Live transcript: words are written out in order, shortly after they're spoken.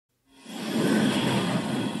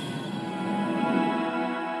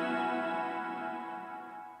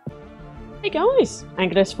guys,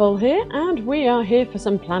 Anglaisefolle here, and we are here for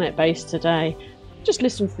some Planetbase today. Just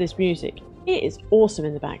listen to this music. It is awesome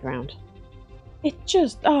in the background. It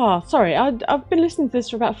just... sorry, I've been listening to this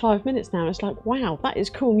for about 5 minutes now. It's like, wow, that is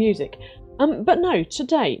cool music. But no,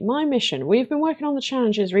 today, my mission... We've been working on the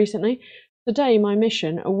challenges recently. Today, my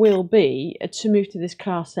mission will be to move to this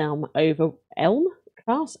Class M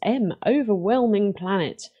overwhelming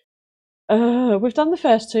planet. We've done the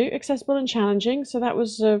first two, accessible and challenging, so that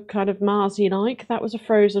was kind of Marsy-like. That was a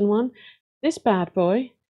frozen one. This bad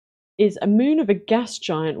boy is a moon of a gas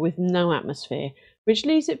giant with no atmosphere, which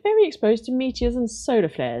leaves it very exposed to meteors and solar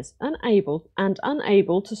flares,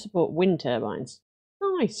 unable to support wind turbines.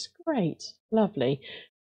 Nice, great, lovely.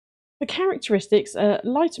 The characteristics are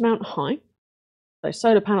light amount high, so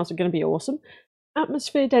solar panels are going to be awesome.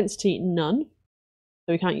 Atmosphere density none,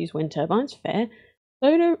 so we can't use wind turbines, fair.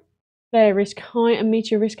 Solar flare risk high and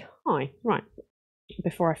meteor risk high. Right,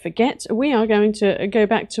 before I forget, we are going to go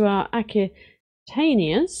back to our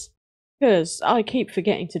Aquitanias, because I keep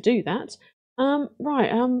forgetting to do that. You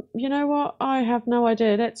know what? I have no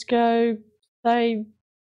idea. Let's go, say,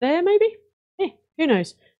 there maybe? Who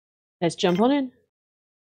knows? Let's jump on in.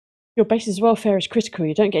 Your base's welfare is critical.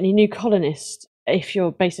 You don't get any new colonists if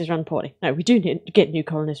your base is run poorly. No, we do need to get new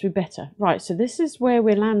colonists. We better. Right, so this is where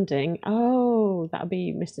we're landing. Oh, that'll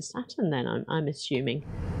be Mr. Saturn then, I'm assuming.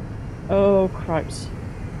 Oh, cripes.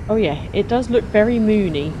 Oh yeah, it does look very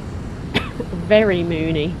moony. Very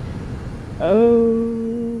moony.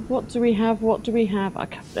 Oh, what do we have? What do we have?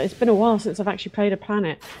 It's been a while since I've actually played a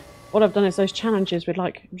planet. What I've done is those challenges with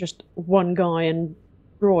like just one guy and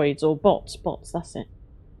droids or bots. Bots, that's it.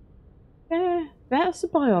 Yeah, that's a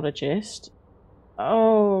biologist.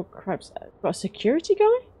 Oh, cripes. Got a security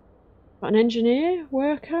guy? Got an engineer?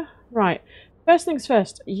 Worker? Right. First things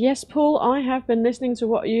first. Yes, Paul, I have been listening to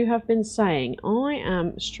what you have been saying. I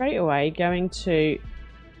am straight away going to...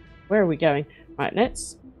 Where are we going? Right,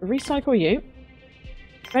 let's recycle you.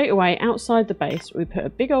 Straight away, outside the base, we put a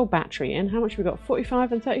big old battery in. How much have we got?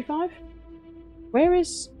 45 and 35? Where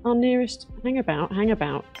is our nearest... Hang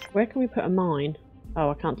about. Where can we put a mine?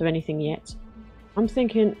 Oh, I can't do anything yet. I'm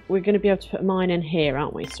thinking we're going to be able to put a mine in here,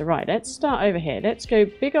 aren't we? So right, let's start over here. Let's go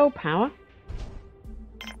big old power.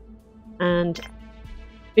 And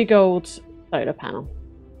big old solar panel.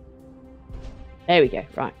 There we go.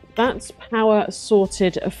 Right, that's power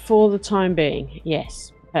sorted for the time being.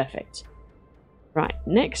 Yes, perfect. Right,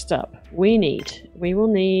 next up, we will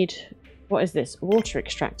need, what is this? Water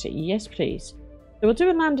extractor. Yes, please. So we'll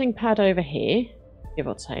do a landing pad over here, give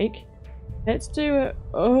or take. Let's do it.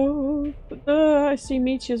 Oh, I see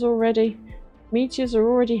meteors already. Meteors are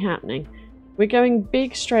already happening. We're going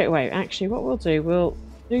big straight away. Actually, what we'll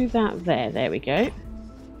do that there. There we go.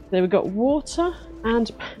 So we've got water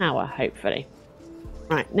and power, hopefully.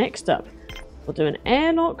 Right, next up, we'll do an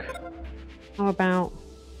airlock. How about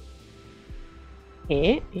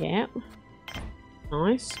here? Yeah.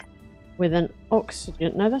 Nice. With an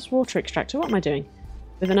oxygen. No, that's water extractor. What am I doing?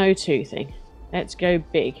 With an O2 thing. Let's go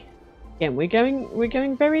big. Again, we're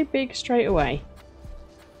going very big straight away.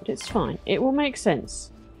 But it's fine. It will make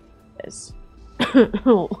sense. Yes.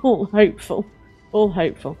 all hopeful. All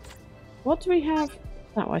hopeful. What do we have?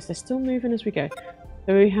 That wise, they're still moving as we go.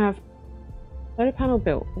 So we have solar panel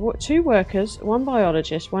built. 2 workers, 1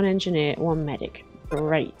 biologist, 1 engineer, 1 medic.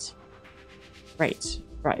 Great. Great.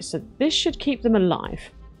 Right, so this should keep them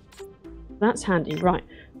alive. That's handy. Right.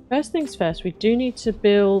 First things first, we do need to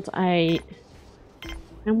build a...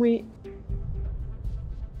 Can we...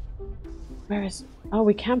 Where is... Oh,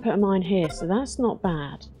 we can put a mine here, so that's not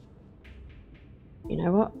bad. You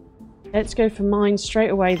know what? Let's go for mines straight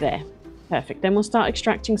away there. Perfect. Then we'll start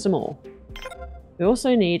extracting some ore. We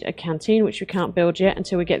also need a canteen, which we can't build yet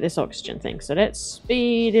until we get this oxygen thing. So let's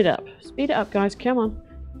speed it up. Speed it up, guys. Come on.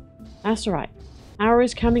 That's all right. Power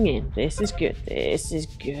is coming in. This is good. This is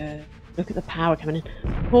good. Look at the power coming in.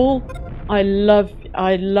 Paul, I love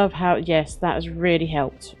how... Yes, that has really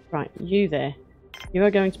helped. Right, you there. You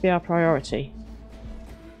are going to be our priority.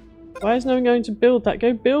 Why is no one going to build that?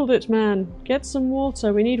 Go build it, man. Get some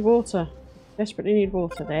water. We need water. Desperately need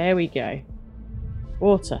water. There we go.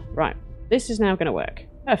 Water. Right. This is now going to work.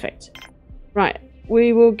 Perfect. Right.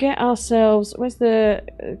 We will get ourselves... Where's the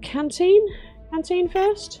canteen? Canteen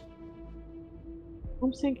first?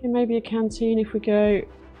 I'm thinking maybe a canteen if we go...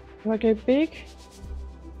 Do I go big?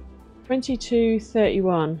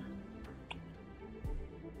 2231.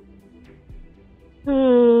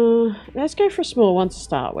 Let's go for a small one to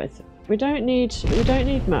start with. We don't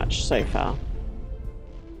need much so far.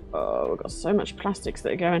 Oh, we've got so much plastics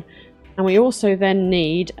that are going. And we also then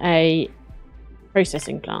need a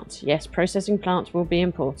processing plant. Yes, processing plants will be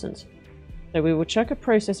important. So we will chuck a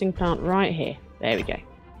processing plant right here. There we go.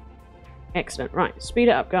 Excellent. Right, speed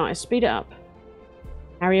it up, guys. Speed it up.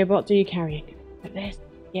 Carrier bot, do you carrying? Like this.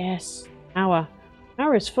 Yes. Power.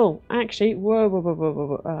 Power is full. Actually,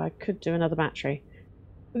 whoa. I could do another battery.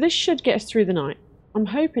 But this should get us through the night. I'm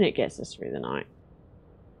hoping it gets us through the night.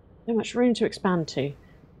 So much room to expand to.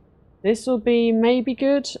 This will be maybe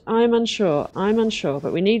good. I'm unsure.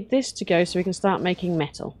 But we need this to go so we can start making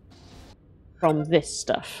metal from this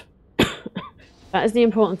stuff. That is the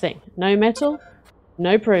important thing. No metal,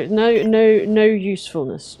 no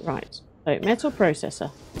usefulness. Right. So metal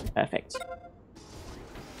processor. Perfect.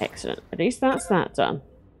 Excellent. At least that's that done.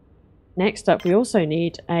 Next up, we also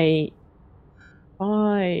need a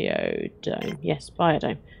biodome. Yes,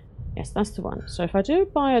 biodome. Yes, that's the one. So if I do a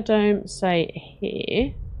biodome, say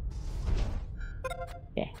here.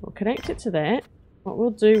 Yeah, we'll connect it to there. What we'll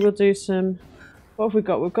do some... What have we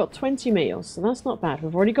got? We've got 20 meals, so that's not bad.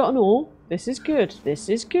 We've already got an ore. This is good. This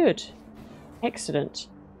is good. Excellent.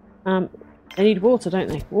 They need water, don't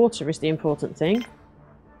they? Water is the important thing.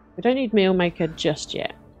 We don't need meal maker just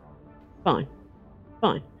yet. Fine.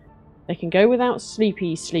 Fine. They can go without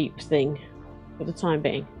sleepy sleep thing for the time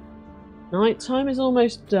being. Night time is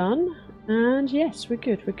almost done. And yes, we're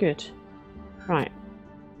good. We're good. Right.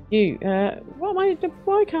 You, what am I...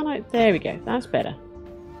 Why can't I... There we go. That's better.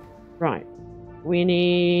 Right. We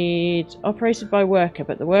need operated by worker,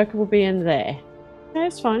 but the worker will be in there. Okay,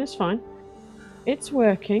 it's fine, it's fine. It's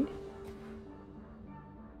working.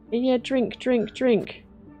 Yeah, drink.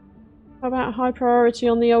 How about high priority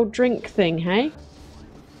on the old drink thing, hey?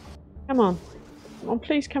 Come on. Come on,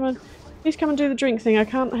 please come and do the drink thing. I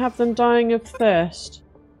can't have them dying of thirst.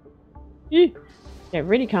 Yeah,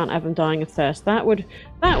 really can't have them dying of thirst. That would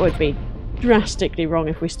be drastically wrong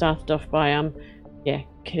if we started off by yeah,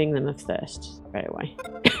 killing them of thirst straight away.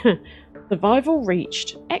 Survival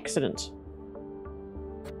reached. Excellent.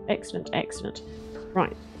 Excellent.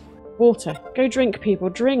 Right. Water. Go drink, people.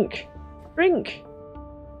 Drink.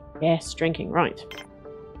 Yes, drinking. Right.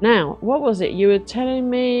 Now, what was it? You were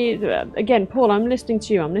telling me... Again, Paul, I'm listening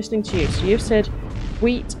to you. So you've said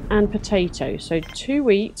wheat and potato. So 2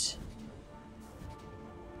 wheat.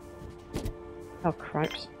 Oh,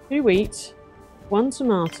 cripes. 2 wheat. 1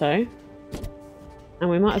 tomato. And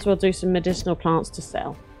we might as well do some medicinal plants to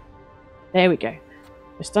sell. There we go.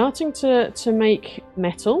 We're starting to make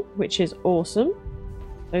metal, which is awesome.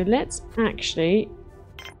 So let's actually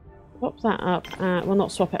swap that up. Well,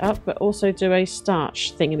 not swap it up, but also do a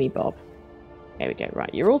starch thingamy-bob. There we go.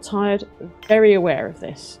 Right, you're all tired. Very aware of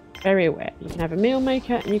this. Very aware. You can have a meal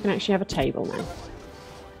maker, and you can actually have a table now.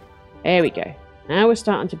 There we go. Now we're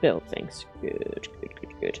starting to build things.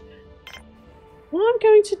 Good. What I'm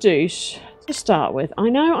going to do... To start with, I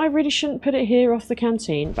know I really shouldn't put it here off the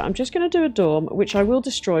canteen, but I'm just going to do a dorm, which I will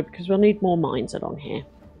destroy because we'll need more mines along here.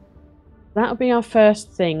 That'll be our first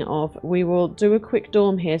thing of, we will do a quick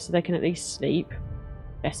dorm here so they can at least sleep.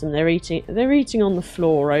 Bless them, they're eating on the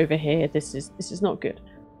floor over here. This is not good.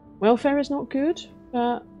 Welfare is not good,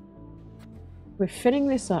 but we're filling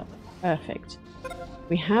this up. Perfect.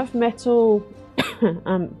 We have metal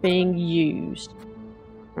being used.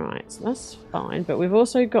 Right, so that's fine, but we've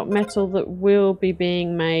also got metal that will be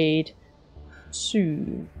being made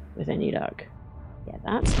soon, with any luck. Yeah,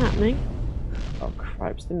 that's happening. Oh,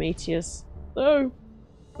 cripes, the meteors. Oh!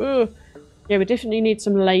 Ugh. Yeah, we definitely need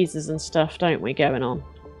some lasers and stuff, don't we, going on?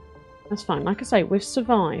 That's fine. Like I say, we've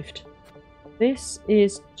survived. This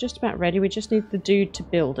is just about ready. We just need the dude to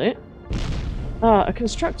build it. A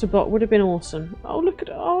constructor bot would have been awesome. Oh, look at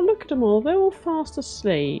them all. They're all fast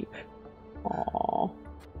asleep. Aww.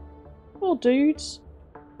 Poor dudes.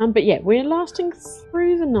 But yeah, we're lasting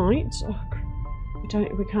through the night. Oh,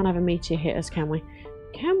 we can't have a meteor hit us, can we?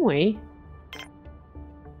 Can we?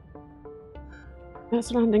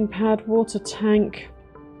 That's a landing pad, water tank.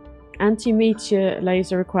 Anti-meteor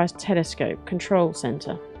laser requires telescope. Control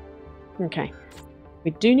center. Okay.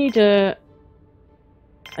 We do need a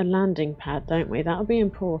landing pad, don't we? That'll be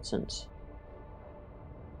important.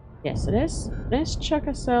 Yes, it is. Let's chuck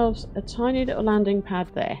ourselves a tiny little landing pad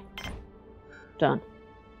there. Done.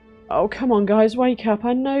 Oh, come on, guys, wake up.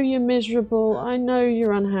 I know you're miserable. I know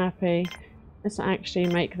you're unhappy. Let's actually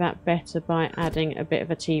make that better by adding a bit of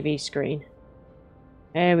a TV screen.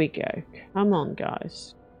 There we go. Come on,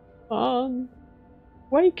 guys. Come on.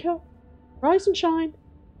 Wake up. Rise and shine.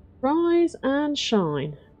 Rise and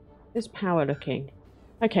shine. It's power looking.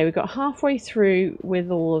 Okay, we've got halfway through with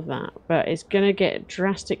all of that, but it's going to get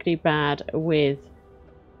drastically bad with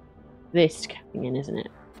this coming in, isn't it?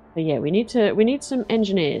 So yeah, we need some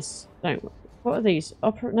engineers, don't we? What are these?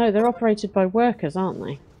 No, they're operated by workers, aren't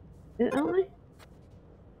they? Aren't they?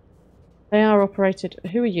 They are operated.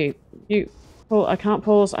 Who are you? You. Oh, I can't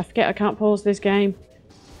pause. I forget I can't pause this game.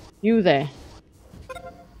 You there.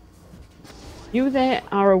 You there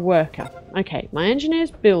are a worker. Okay, my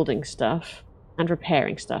engineer's building stuff and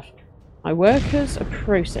repairing stuff. My workers are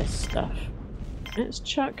process stuff. Let's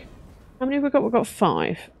chuck... How many have we got? We've got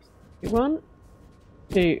 5. 1,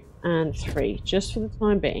 2, and 3. Just for the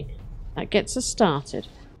time being. That gets us started.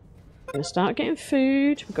 We're going to start getting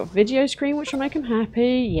food. We've got video screen, which will make them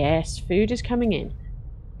happy. Yes, food is coming in.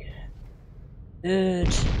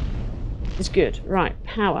 Good. It's good. Right,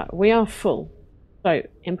 power. We are full. So,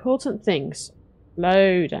 important things.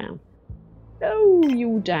 Slow down. Slow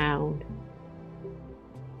you down.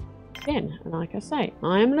 Again, like I say,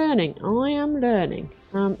 I am learning. I am learning.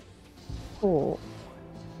 4.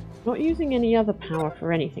 Not using any other power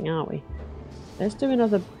for anything, are we? Let's do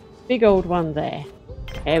another big old one there.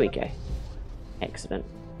 There we go. Excellent.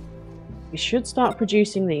 We should start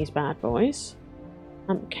producing these bad boys.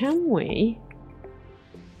 Can we...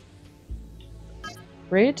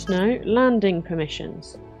 Grid? No. Landing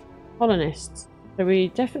permissions. Colonists. So we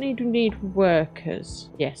definitely do need workers.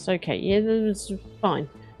 Yes, okay. Yeah, that's fine.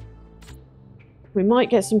 We might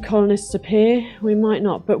get some colonists up here. We might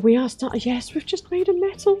not. But we are starting... Yes, we've just made a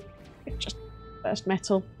metal. We've just first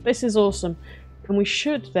metal. This is awesome. And we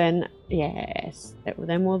should then... Yes.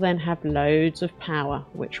 Then we'll then have loads of power,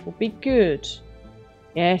 which will be good.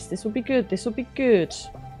 Yes, this will be good. This will be good.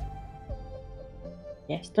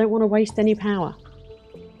 Yes, don't want to waste any power.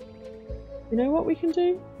 You know what we can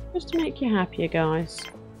do? Just to make you happier, guys.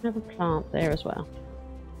 Have a plant there as well.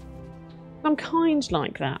 I'm kind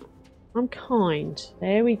like that. I'm kind.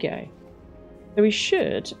 There we go. So we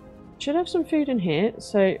should have some food in here.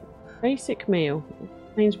 So, basic meal.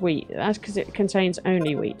 Contains wheat. That's because it contains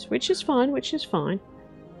only wheat. Which is fine, which is fine.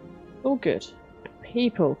 All good.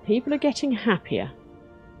 People are getting happier.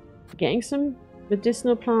 Getting some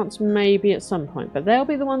medicinal plants maybe at some point. But they'll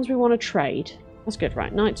be the ones we want to trade. That's good.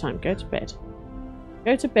 Right, nighttime. Go to bed.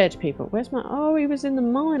 Go to bed, people. Where's my... Oh, he was in the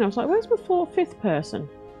mine. I was like, where's my 5th person?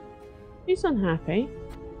 He's unhappy.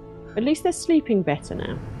 At least they're sleeping better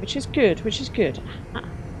now. Which is good, which is good. Ah,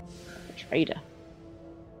 a trader.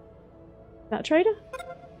 Is that a trader?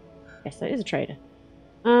 Yes, that is a trader.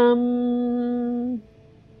 Oh,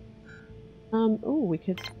 we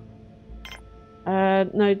could...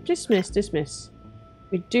 no, dismiss.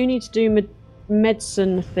 We do need to do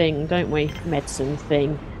medicine thing, don't we? Medicine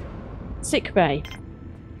thing. Sick bay.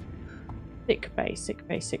 Sick bay. Sick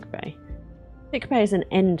bay is an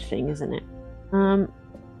end thing, isn't it?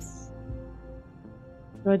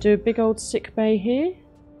 Do I do a big old sick bay here?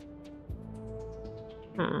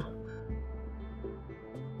 Ah.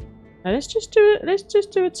 Now let's just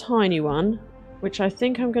do a tiny one, which I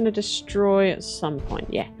think I'm going to destroy at some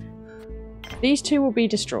point. Yeah. These 2 will be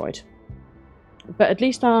destroyed. But at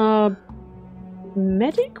least our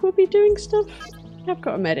medic will be doing stuff. We've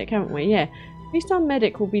got a medic, haven't we? Yeah. At least our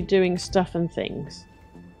medic will be doing stuff and things.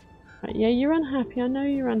 Right, yeah, you're unhappy. I know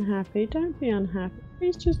you're unhappy. Don't be unhappy.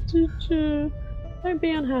 Please just don't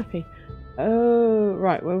be unhappy. Oh,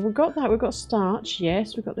 right. Well, we've got that. We've got starch.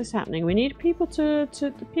 Yes, we've got this happening. We need people to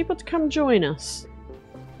come join us.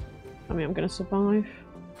 I mean, I'm going to survive.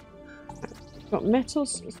 We've got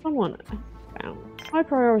metals. Someone. High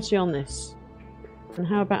priority on this. And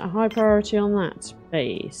how about a high priority on that,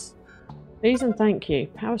 please? Please and thank you.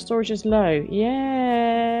 Power storage is low.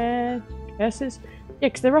 Yeah. Curses. Yeah,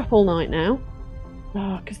 because they're up all night now.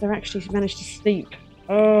 Oh, because they're actually managed to sleep.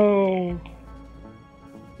 Oh.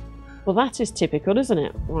 Well, that is typical, isn't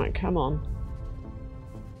it? Right, come on.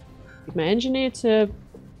 Get my engineer to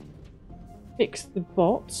fix the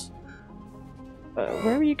bot.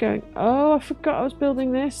 Where are you going? Oh, I forgot I was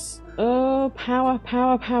building this. Oh, power.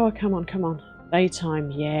 Come on. Daytime,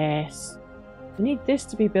 yes. I need this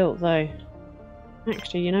to be built, though.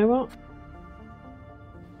 Actually, you know what?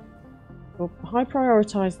 We'll high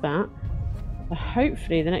prioritise that. So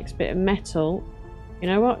hopefully the next bit of metal... You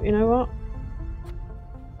know what? We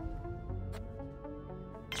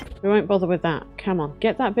won't bother with that. Come on,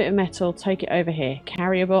 get that bit of metal, take it over here.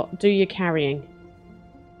 Carrier bot, do your carrying.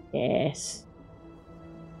 Yes.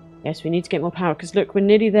 Yes, we need to get more power, because look, we're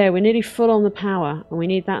nearly there. We're nearly full on the power, and we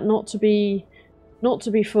need that not to be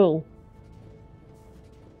full.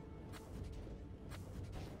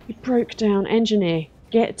 He broke down. Engineer,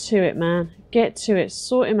 get to it, man. Get to it.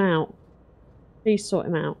 Sort him out. Please sort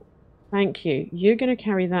him out. Thank you. You're going to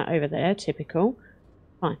carry that over there. Typical.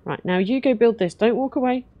 Fine. Right. Now you go build this. Don't walk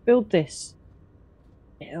away. Build this.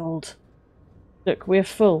 Build. Look, we're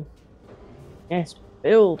full. Yes.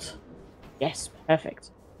 Build. Yes.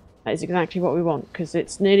 Perfect. That is exactly what we want, because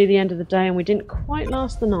it's nearly the end of the day and we didn't quite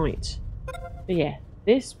last the night. But yeah,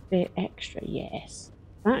 this bit extra, yes.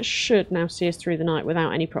 That should now see us through the night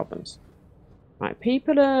without any problems. Right,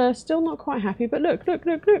 people are still not quite happy, but look, look,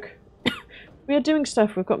 look, look. We are doing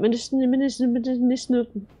stuff. We've got medicinal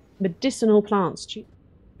plants. Gee,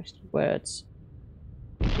 words.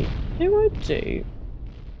 Do I do...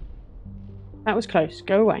 That was close.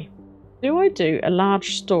 Go away. Do I do a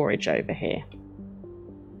large storage over here?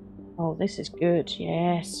 Oh, this is good.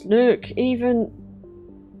 Yes. Look, even...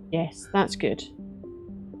 Yes, that's good.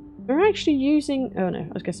 We're actually using... Oh no,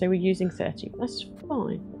 I was going to say we're using 30. That's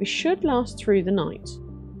fine. We should last through the night.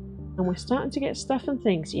 And we're starting to get stuff and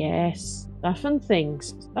things. Yes. Stuff and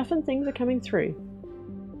things. Stuff and things are coming through.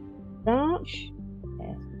 Starch.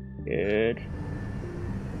 Yes. Good.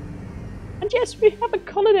 And yes, we have a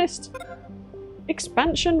colonist.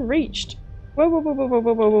 Expansion reached. Whoa, whoa, whoa, whoa, whoa,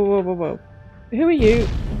 whoa, whoa, whoa, whoa, whoa. Who are you?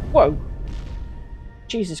 Whoa.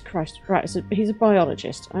 Jesus Christ. Right, so he's a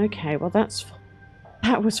biologist. Okay, well that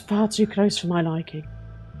was far too close for my liking.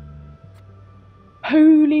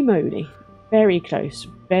 Holy moly. Very close.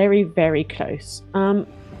 Very, very close.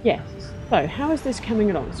 Yes. So, how is this coming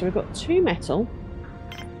along? So we've got 2 metal.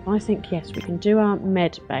 I think, yes, we can do our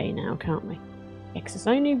med bay now, can't we? Because it's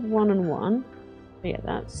only 1 and 1. But yeah,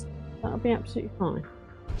 that'll be absolutely fine.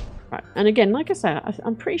 Right, and again, like I say,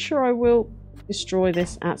 I'm pretty sure I will destroy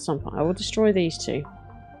this at some point. I will destroy these 2.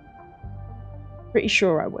 Pretty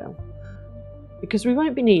sure I will. Because we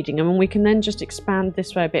won't be needing them, and we can then just expand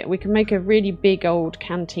this way a bit. We can make a really big old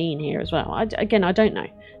canteen here as well. Again, I don't know.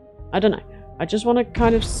 I don't know. I just want to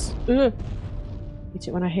kind of... hate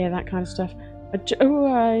it when I hear that kind of stuff.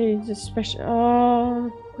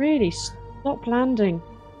 Really, stop landing.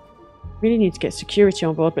 Really need to get security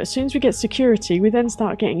on board, but as soon as we get security, we then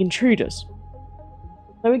start getting intruders.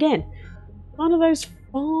 So again, one of those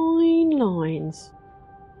fine lines.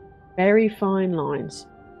 Very fine lines.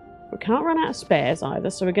 We can't run out of spares either,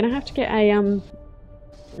 so we're going to have to get a,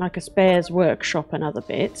 like a spares workshop and other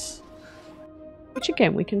bits. Which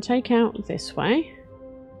again, we can take out this way.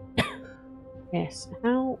 Yes,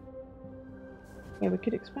 how... Yeah, we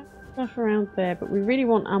could expand stuff around there, but we really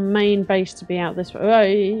want our main base to be out this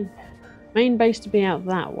way. Main base to be out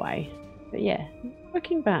that way. But yeah, not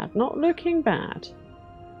looking bad. Not looking bad.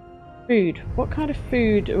 Food. What kind of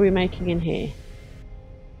food are we making in here?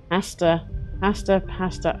 Pasta. Pasta,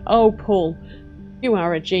 pasta. Oh, Paul, you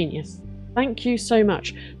are a genius. Thank you so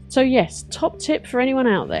much. So yes, top tip for anyone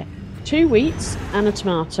out there. 2 wheats and a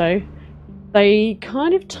tomato. They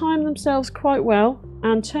kind of time themselves quite well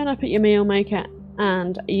and turn up at your meal maker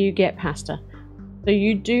and you get pasta. So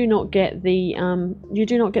you do not get the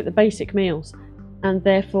basic meals, and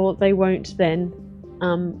therefore they won't then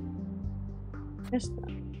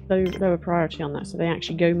lower priority on that, so they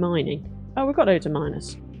actually go mining. Oh, we've got loads of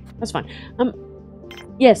miners. That's fine.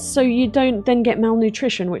 Yes, so you don't then get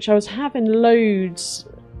malnutrition, which I was having loads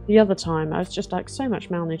the other time. I was just like, so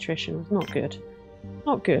much malnutrition. It was not good.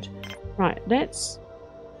 Not good. Right, let's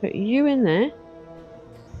put you in there.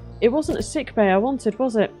 It wasn't a sick bay I wanted,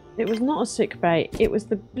 was it? It was not a sick bay. It was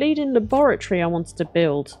the bleeding laboratory I wanted to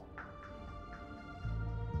build.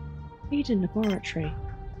 Bleeding laboratory.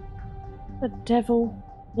 The devil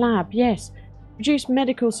lab, yes. Produce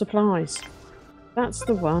medical supplies. That's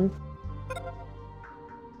the one.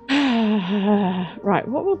 Right,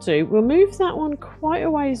 what we'll do, we'll move that one quite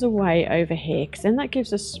a ways away over here, because then that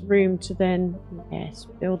gives us room to then, yes,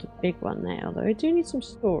 build a big one there, although I do need some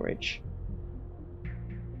storage.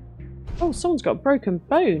 Oh, someone's got a broken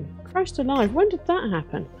bone. Christ alive, when did that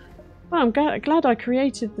happen? Well, I'm glad I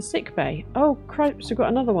created the sick bay. Oh, Christ, we've got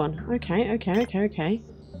another one. Okay, okay, okay, okay.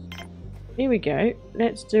 Here we go.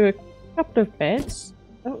 Let's do a couple of beds.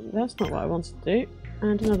 Oh, that's not what I wanted to do.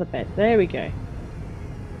 And another bed. There we go.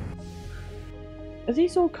 Are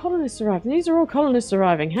these all colonists arriving? These are all colonists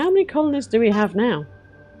arriving. How many colonists do we have now?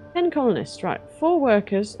 10 colonists. Right. 4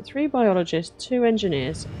 workers, 3 biologists, 2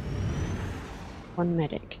 engineers, 1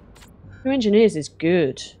 medic. 2 engineers is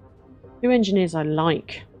good. 2 engineers I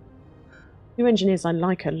like. 2 engineers I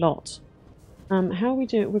like a lot. How are we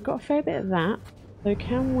doing? We've got a fair bit of that. So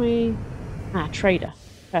can we... Ah, trader.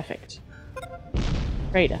 Perfect.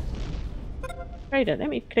 Trader. Trader. Let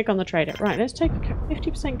me click on the trader. Right, let's take a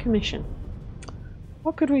 50% commission.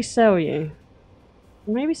 What could we sell you?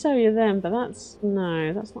 Maybe sell you them, but that's...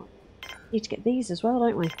 No, that's not... We need to get these as well,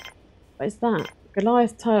 don't we? What is that?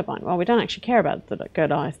 Goliath turbine. Well, we don't actually care about the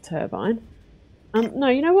Goliath turbine. No,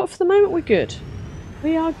 you know what? For the moment, we're good.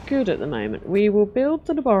 We are good at the moment. We will build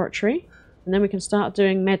the laboratory, and then we can start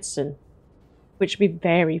doing medicine, which would be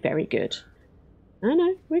very, very good.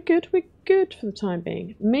 No, we're good. We're good for the time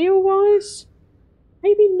being. Meal-wise,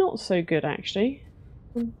 maybe not so good, actually.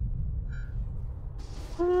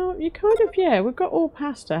 You kind of, yeah, we've got all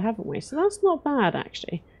pasta, haven't we? So that's not bad,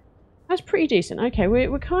 actually. That's pretty decent. Okay,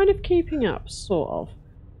 we're kind of keeping up, sort of.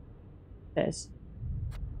 There's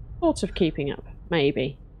sort of keeping up,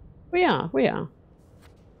 maybe. We are. How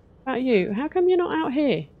about you? How come you're not out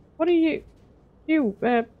here? What are you?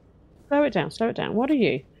 Slow it down. What are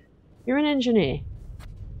you? You're an engineer.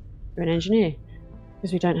 You're an engineer.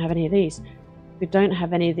 Because we don't have any of these. We don't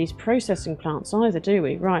have any of these processing plants either, do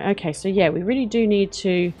we? Right, okay, so yeah, we really do need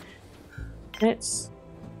to... Let's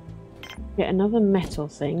get another metal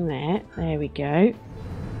thing there. There we go.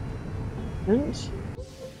 And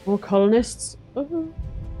more colonists. Oh, I don't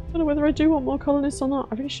know whether I do want more colonists or not.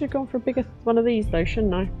 I really should have gone for a bigger one of these though,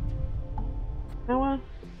 shouldn't I? Power.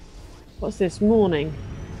 What's this? Morning.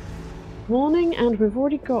 Morning, and we've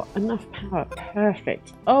already got enough power.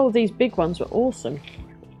 Perfect. Oh, these big ones were awesome.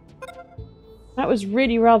 That was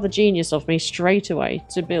really rather genius of me straight away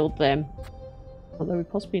to build them. Although we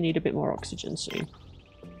possibly need a bit more oxygen soon.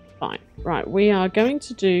 Fine. Right, we are going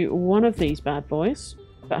to do one of these bad boys.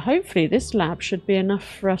 But hopefully this lab should be enough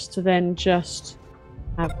for us to then just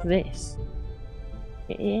have this.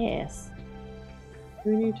 Yes.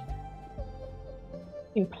 We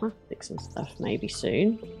need plastics and stuff maybe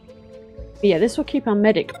soon. But yeah, this will keep our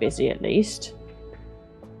medic busy at least.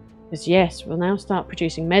 Because yes, we'll now start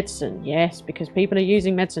producing medicine. Yes, because people are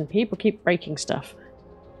using medicine. People keep breaking stuff.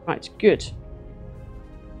 Right, good.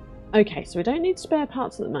 Okay, so we don't need spare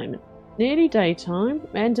parts at the moment. Nearly daytime,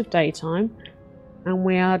 end of daytime, and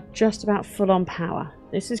we are just about full on power.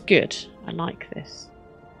 This is good. I like this.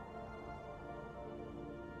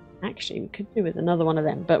 Actually, we could do with another one of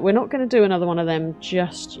them, but we're not going to do another one of them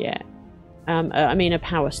just yet. I mean a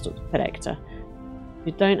power collector.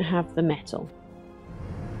 We don't have the metal.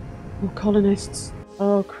 More colonists.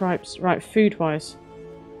 Oh, cripes. Right, food-wise.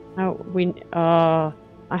 I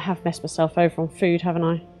have messed myself over on food, haven't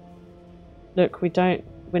I? Look, we're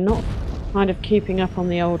not kind of keeping up on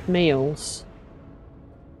the old meals.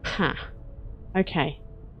 Ha. Okay.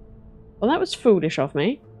 Well, that was foolish of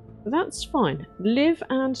me. But that's fine. Live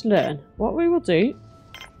and learn. What we will do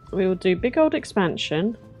big old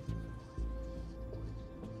expansion.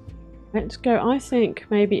 Let's go, I think,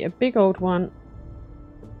 maybe a big old one.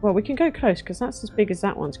 Well, we can go close, because that's as big as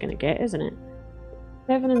that one's going to get, isn't it?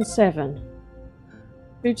 7 and 7.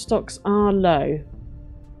 Food stocks are low.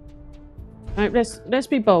 Right, let's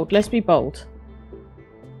be bold. Let's be bold.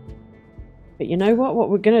 But you know what? What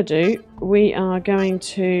we're going to do, we are going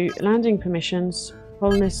to landing permissions,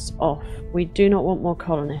 colonists off. We do not want more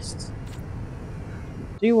colonists.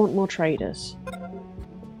 We do want more traders.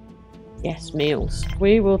 Yes, meals.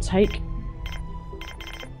 We will take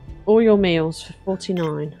all your meals for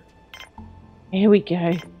 49. Here we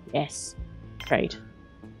go. Yes. Trade.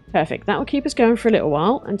 Perfect. That will keep us going for a little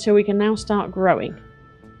while until we can now start growing.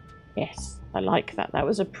 Yes, I like that. That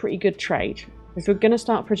was a pretty good trade. Because we're going to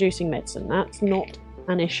start producing medicine. That's not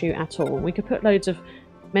an issue at all. We could put loads of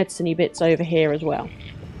medicine-y bits over here as well.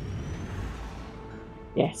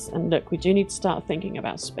 Yes, and look, we do need to start thinking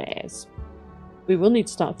about spares. We will need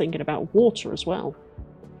to start thinking about water as well.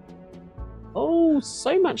 Oh,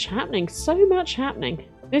 so much happening. So much happening.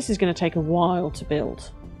 This is going to take a while to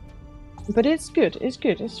build. But it's good. It's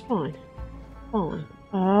good. It's fine. Fine.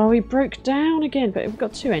 Oh, we broke down again. But we've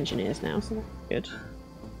got 2 engineers now, so that's good.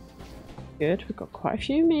 Good. We've got quite a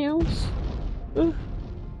few meals. Ooh.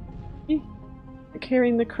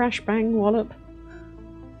 Hearing the crash bang wallop.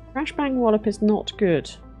 Crash bang wallop is not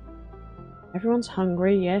good. Everyone's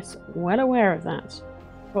hungry, yes. Well aware of that.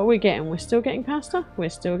 What are we getting? We're still getting pasta? We're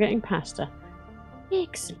still getting pasta.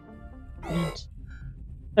 Excellent.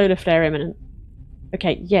 Solar flare imminent.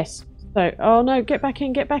 Okay, yes. So, oh no, get back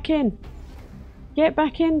in, get back in. Get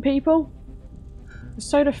back in, people. The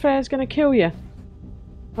solar flare is going to kill you.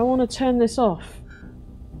 I want to turn this off.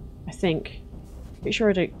 I think. Pretty sure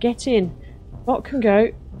I do. Get in. Bot can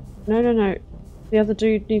go. No, no, no. The other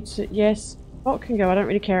dude needs to... Yes. Bot can go. I don't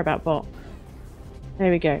really care about bot.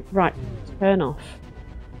 There we go. Right. Turn off.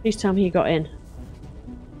 Please tell me he got in.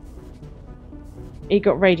 He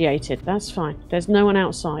got radiated. That's fine. There's no one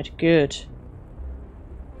outside. Good.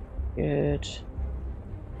 Good.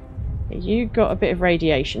 You got a bit of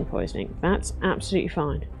radiation poisoning. That's absolutely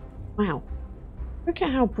fine. Wow. Look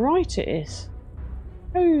at how bright it is.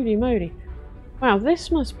 Holy moly. Wow,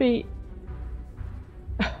 this must be...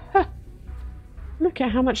 Look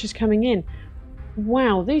at how much is coming in.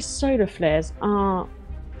 Wow, these solar flares are...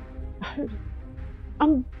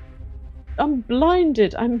 I'm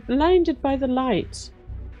blinded. I'm blinded by the light.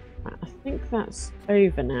 I think that's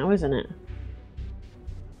over now, isn't it?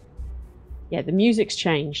 Yeah, the music's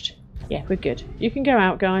changed. Yeah, we're good. You can go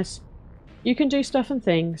out, guys. You can do stuff and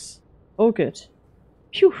things. All good.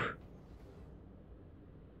 Phew.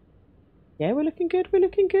 Yeah, we're looking good. We're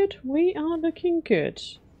looking good. We are looking good.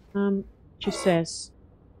 She says,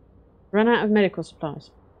 run out of medical supplies.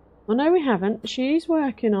 Well, no, we haven't. She's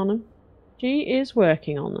working on them. She is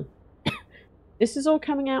working on them. This is all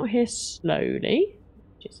coming out here slowly,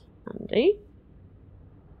 which is handy.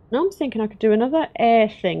 Now I'm thinking I could do another air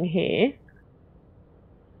thing here.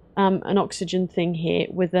 An oxygen thing here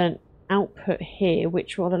with an output here,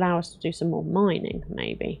 which will allow us to do some more mining,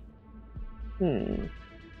 maybe.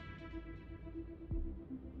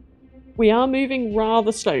 We are moving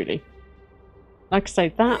rather slowly. Like I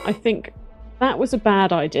say, I think that was a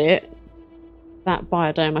bad idea. That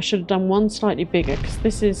biodome. I should have done one slightly bigger because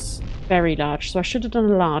this is very large. So I should have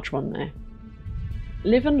done a large one there.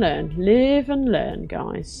 Live and learn. Live and learn,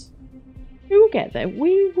 guys. We will get there.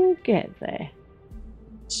 We will get there.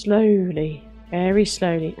 Slowly. Very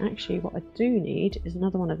slowly. Actually, what I do need is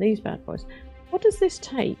another one of these bad boys. What does this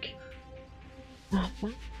take? Ah,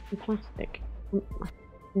 that's plastic.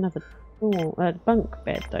 Another bunk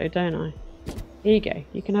bed, though, don't I? Here you go.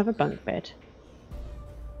 You can have a bunk bed.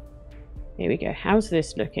 Here we go. How's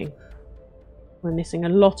this looking? We're missing a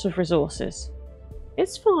lot of resources.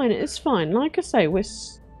 It's fine. It's fine. Like I say, we're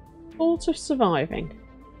sort of surviving.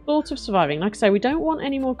 Sort of surviving. Like I say, we don't want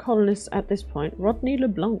any more colonists at this point. Rodney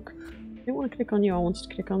LeBlanc. I don't want to click on you. I wanted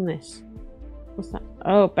to click on this. What's that?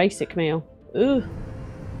 Oh, basic meal. Ugh.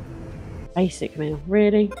 Basic meal.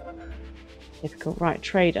 Really? Difficult. Right,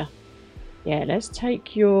 trader. Yeah, let's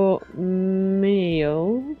take your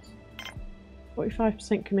meals.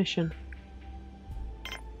 45% commission.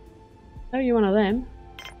 Oh, you're one of them.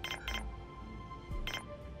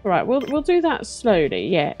 Alright, we'll do that slowly.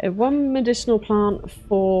 Yeah, one medicinal plant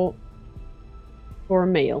for a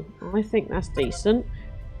meal. I think that's decent.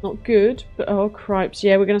 Not good, but oh cripes.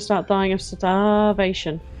 Yeah, we're going to start dying of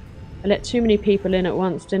starvation. I let too many people in at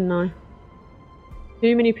once, didn't I?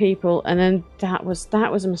 Too many people, and then that was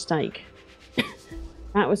a mistake.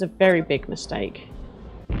 That was a very big mistake.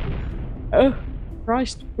 Oh,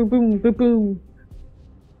 Christ. Boom, boom, boom, boom.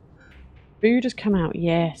 Food has come out,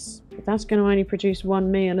 yes. But that's going to only produce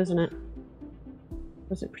one meal, isn't it? What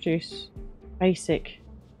does it produce? Basic.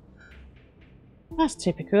 That's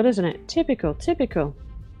typical, isn't it? Typical, typical.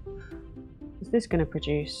 What's this going to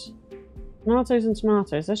produce? Tomatoes and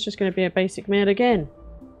tomatoes. That's just going to be a basic meal again.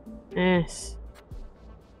 Yes.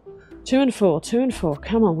 2 and 4, 2 and 4.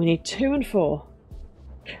 Come on, we need 2 and 4.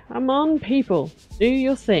 Come on, people. Do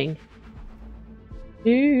your thing.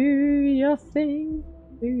 Do your thing.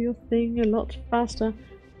 Do your thing a lot faster.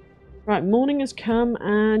 Right, morning has come,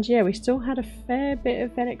 and yeah, we still had a fair bit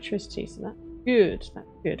of electricity, so that's good. That's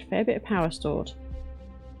good. Fair bit of power stored.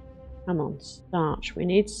 Come on, starch. We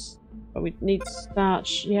need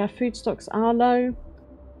starch. Yeah, food stocks are low.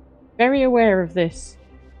 Very aware of this.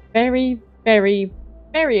 Very, very,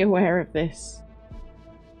 very aware of this.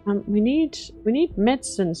 We need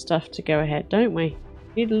medicine stuff to go ahead, don't we?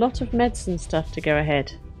 We need a lot of medicine stuff to go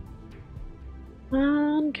ahead.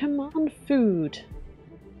 Come on, food.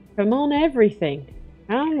 Come on, everything.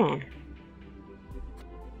 Come on.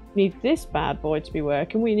 We need this bad boy to be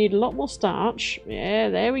working. We need a lot more starch. Yeah,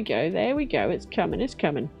 there we go. There we go. It's coming. It's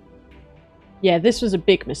coming. Yeah, this was a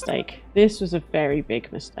big mistake. This was a very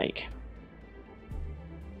big mistake.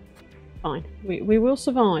 Fine. We will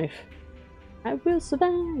survive. I will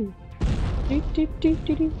survive. Do, do, do,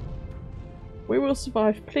 do, do. We will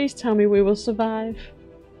survive. Please tell me we will survive.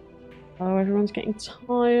 Oh, everyone's getting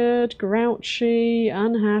tired, grouchy,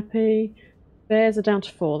 unhappy. Bears are down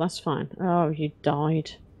to 4. That's fine. Oh, you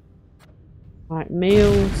died. Right,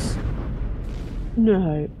 meals.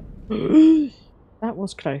 No. That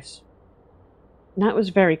was close. That was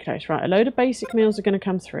very close. Right, a load of basic meals are going to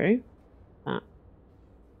come through. That.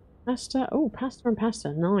 Pasta. Oh, pasta and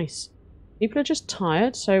pasta. Nice. People are just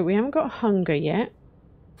tired, so we haven't got hunger yet.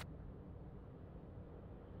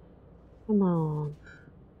 Come on.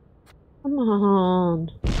 Come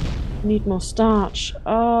on. We need more starch.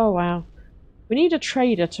 Oh, wow. We need a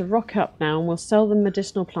trader to rock up now, and we'll sell them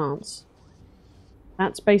medicinal plants.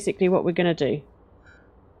 That's basically what we're going to do.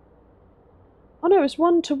 Oh no, it's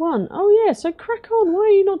 1 to 1. Oh yeah, so crack on. Why are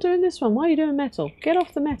you not doing this one? Why are you doing metal? Get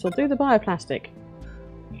off the metal. Do the bioplastic.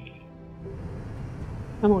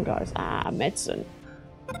 Come on, guys. Ah, medicine.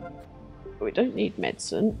 We don't need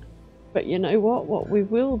medicine. But you know what? What we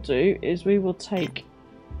will do is we will take...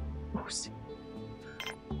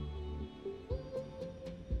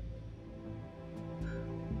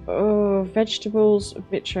 Oh, vegetables,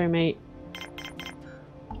 vitro meat.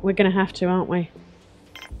 We're going to have to, aren't we?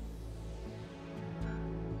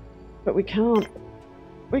 But we can't.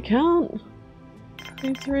 We can't.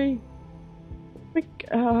 2, 3.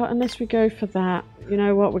 Unless we go for that. You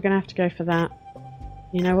know what? We're going to have to go for that.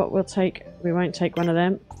 You know what? We won't take one of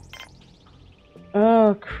them.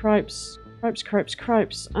 Oh, cripes.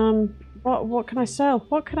 Cripes. What can I sell?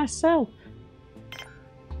 What can I sell?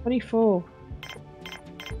 24.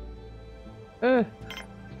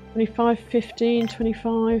 25, 15,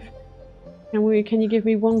 25. Can you give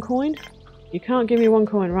me 1 coin? You can't give me 1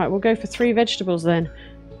 coin. Right, we'll go for 3 vegetables then.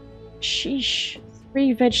 Sheesh.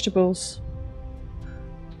 3 vegetables.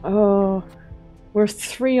 Oh, we're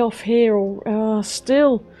 3 off here.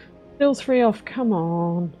 Still 3 off. Come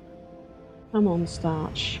on. Come on,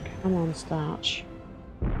 starch. Come on, starch.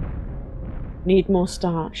 Need more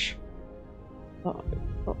starch. Got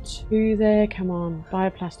 2 there. Come on.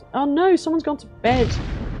 Bioplastic. Oh no, someone's gone to bed.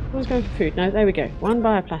 Someone's going for food. No, there we go. 1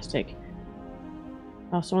 bioplastic.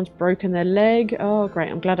 Oh, someone's broken their leg. Oh,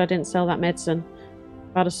 great. I'm glad I didn't sell that medicine.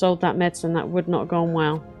 If I'd have sold that medicine, that would not have gone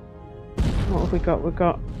well. What have we got? We've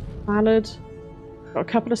got salad. Got a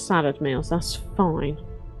couple of salad meals. That's fine.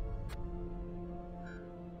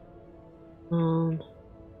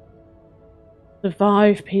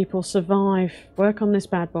 Survive, people. Survive. Work on this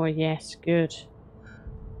bad boy. Yes, good.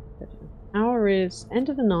 Hour is end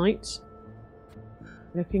of the night.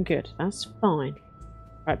 Looking good. That's fine.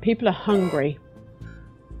 Right, people are hungry.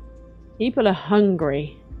 People are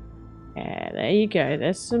hungry. Yeah, there you go.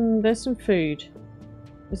 There's some food.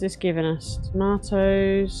 What's this giving us?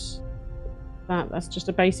 Tomatoes. That's just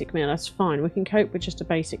a basic meal. That's fine. We can cope with just a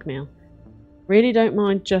basic meal. Really don't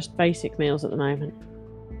mind just basic meals at the moment.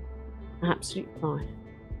 Absolutely fine.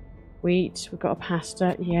 Wheat. We've got a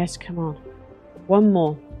pasta. Yes, come on. 1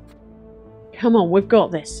 more. Come on, we've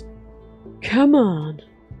got this. Come on.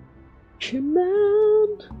 Come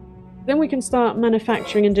on. Then we can start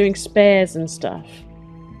manufacturing and doing spares and stuff.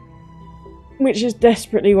 Which is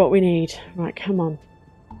desperately what we need. Right, come on.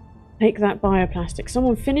 Take that bioplastic.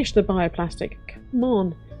 Someone finish the bioplastic. Come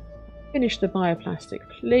on. Finish the bioplastic,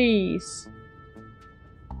 please.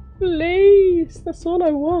 Please. That's all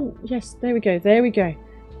I want. Yes, there we go. There we go.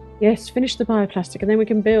 Yes, finish the bioplastic and then we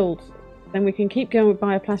can build. Then we can keep going with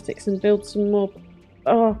bioplastics and build some more.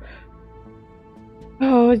 Yeah,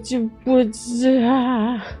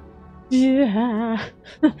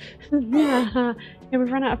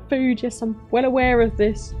 we've run out of food. Yes, I'm well aware of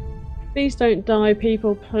this. Please don't die,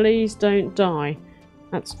 people. Please don't die.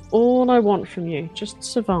 That's all I want from you. Just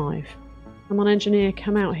survive. Come on, engineer.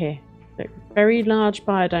 Come out here. The very large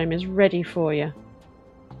biodome is ready for you.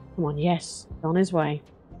 Come on, yes. It's on his way.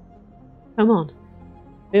 Come on.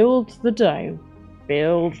 Build the dome.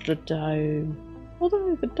 Build the dome.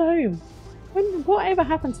 Although the dome. Whatever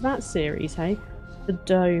happened to that series, hey? The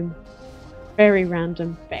dome. Very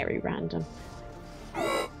random. Very random.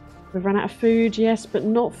 We've run out of food, yes, but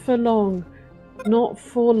not for long. Not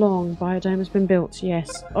for long. Biodome has been built,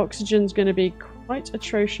 yes. Oxygen's going to be quite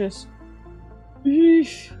atrocious.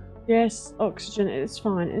 Yes, oxygen. It's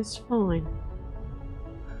fine. It's fine.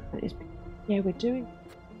 Yeah, we're doing...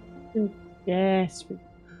 Yes, we've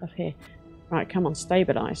got stuff here. Right, come on.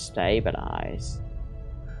 Stabilise. Stabilise.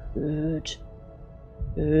 Good.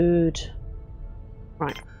 Good.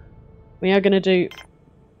 Right. We are going to do...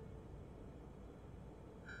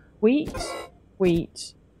 Wheat. We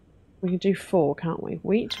can do 4, can't we?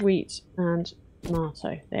 Wheat, and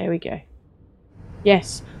tomato. There we go.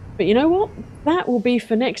 Yes. But you know what? That will be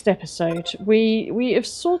for next episode. We have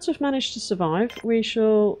sort of managed to survive. We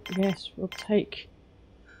shall... Yes, we'll take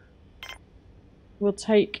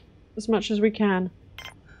as much as we can.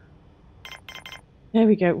 There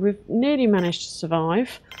we go. We've nearly managed to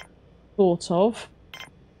survive. Sort of.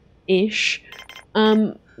 Ish.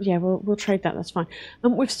 Yeah, we'll trade that. That's fine.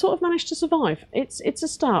 We've sort of managed to survive. It's a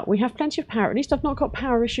start. We have plenty of power. At least I've not got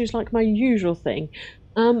power issues like my usual thing.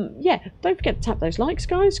 Yeah, don't forget to tap those likes,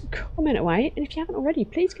 guys. Comment away. And if you haven't already,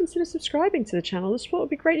 please consider subscribing to the channel. The support would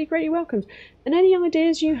be greatly welcomed. And any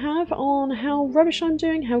ideas you have on how rubbish I'm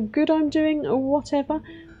doing, how good I'm doing, or whatever,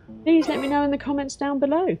 please let me know in the comments down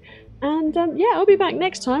below. And yeah, I'll be back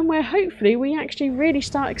next time where hopefully we actually really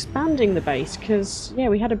start expanding the base, because yeah,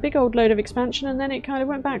 we had a big old load of expansion and then it kind of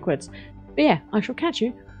went backwards. But yeah, I shall catch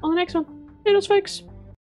you on the next one. Toodles, folks.